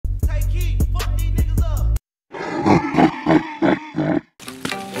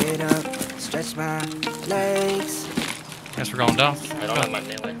my legs. Guess we're going down. I don't have my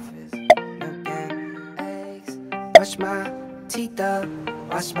melee. Brush my teeth up,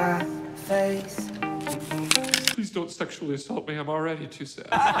 wash my face. Please don't sexually assault me. I'm already too sad.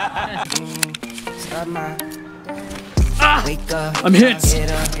 Start my wake up. I'm hit. Get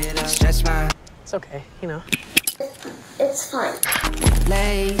up, stretch my It's okay, you know. It's fine.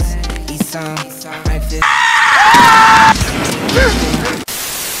 legs. Eat some breakfast.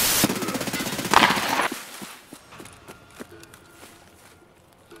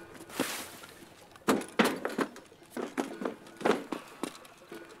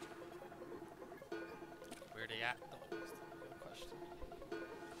 Where they at? Though? That's the real question.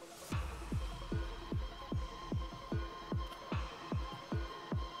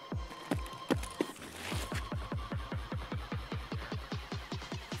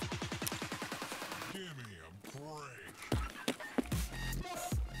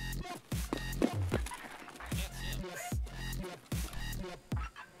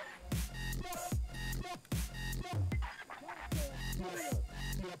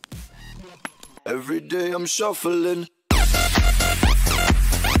 Every day I'm shuffling.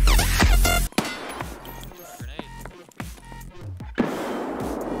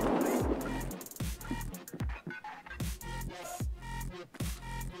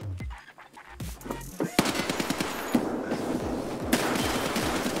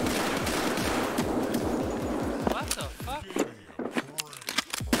 What the fuck?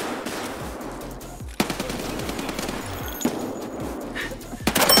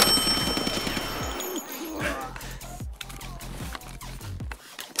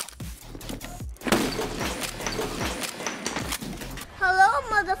 Hello,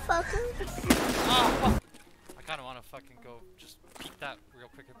 motherfucker. Oh, fuck. I kinda wanna fucking go just peek that real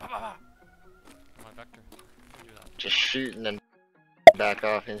quick. Bah, bah, bah. My vector. Do that. Just shoot and then back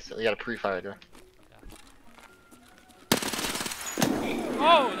off instantly. You gotta pre-fire though.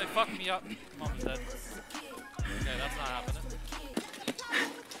 Oh, they fucked me up. Mom's dead. Okay, that's not happening.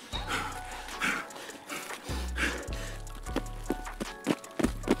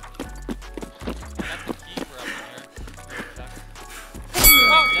 I got the key for up in here.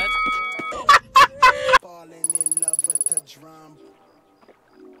 Oh, dead. Falling in love with the drum.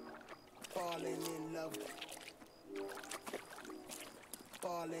 Falling in love.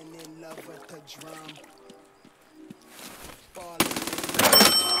 Falling in love with the drum. Falling in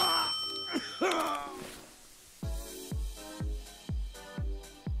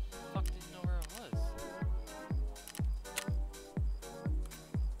Fuck, didn't know where it was.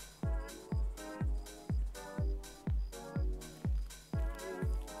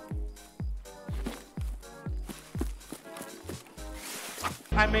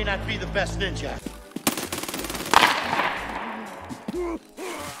 I may not be the best ninja.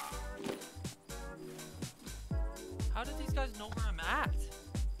 How did these guys know where I'm at?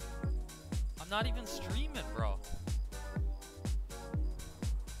 I'm not even streaming, bro.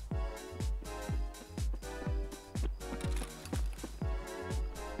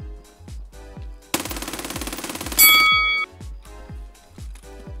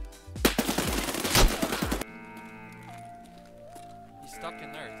 He's stuck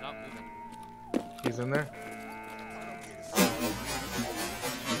in there, he's not moving. He's in there.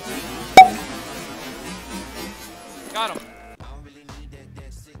 Got him.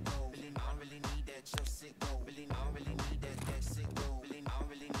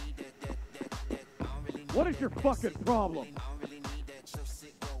 What is your fucking problem?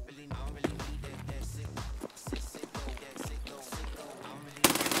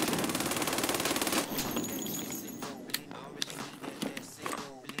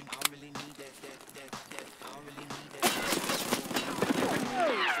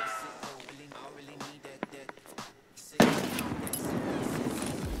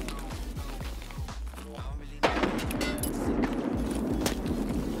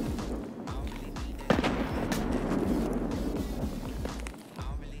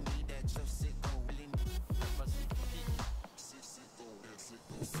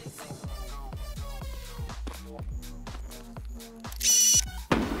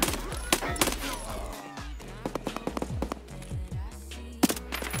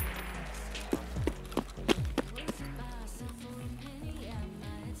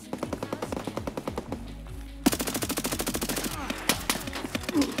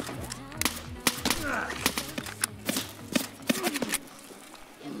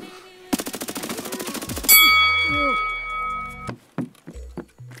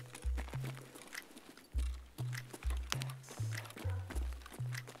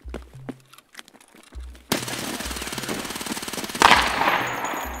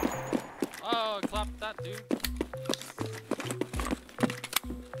 loot.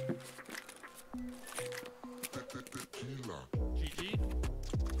 GG.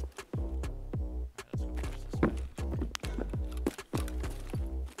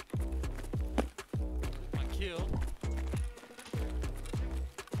 One kill.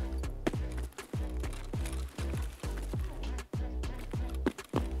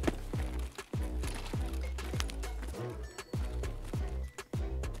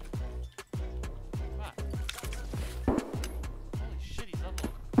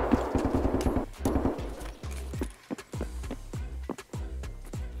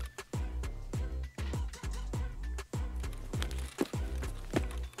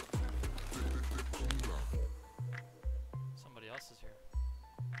 Somebody else is here.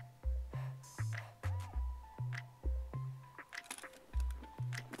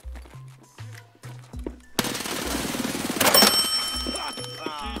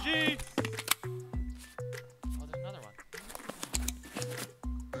 GG! Oh, there's another one.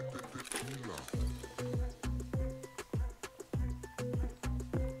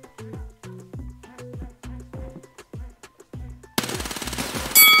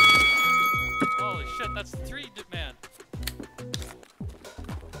 Holy shit, that's 3 man.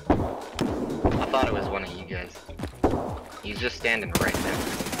 I thought it was one of you guys. He's just standing right there.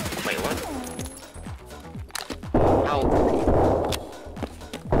 Wait, what? How?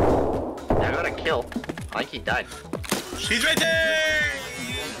 I got a kill. I think he died. He's right there!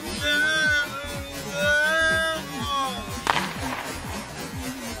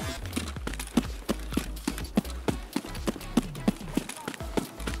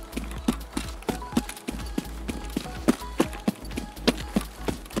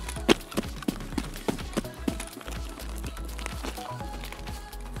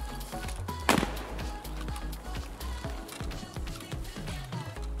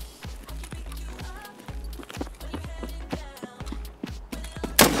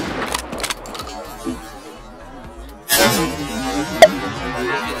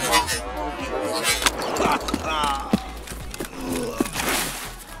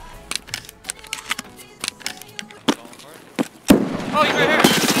 Oh, he's right here!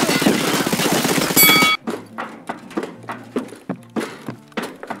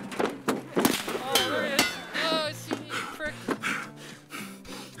 Oh, there he is! Oh, I see you, prick!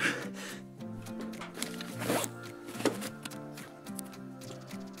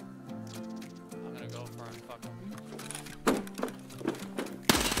 I'm gonna go for him, fuck him.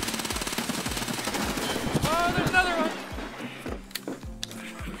 Oh, there's another one!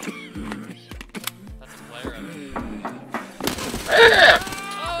 That's a player, I think.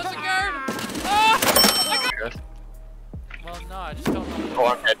 Oh, it's a guard! Oh! I got... Well, no, I just don't know. Oh,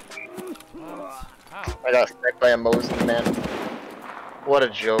 I'm dead. What? How? I got sniped by a Mosin, man. What a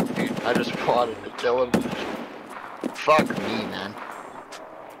joke, dude. I just wanted to kill him. Fuck me, man.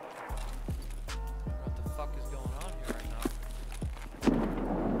 What the fuck is going on here right now?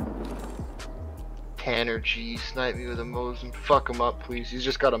 Tanner G sniped me with a Mosin. Fuck him up, please. He's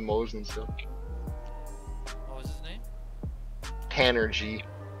just got a Mosin still. What was his name? Tanner G.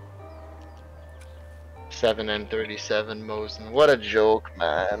 7N37 Mosin. What a joke,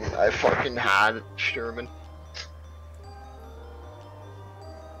 man. I fucking had it, Sherman. He's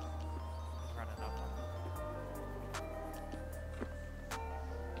running up on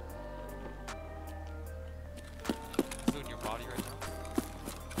me. Is it in your body right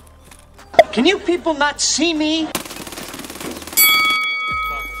now? Can you people not see me?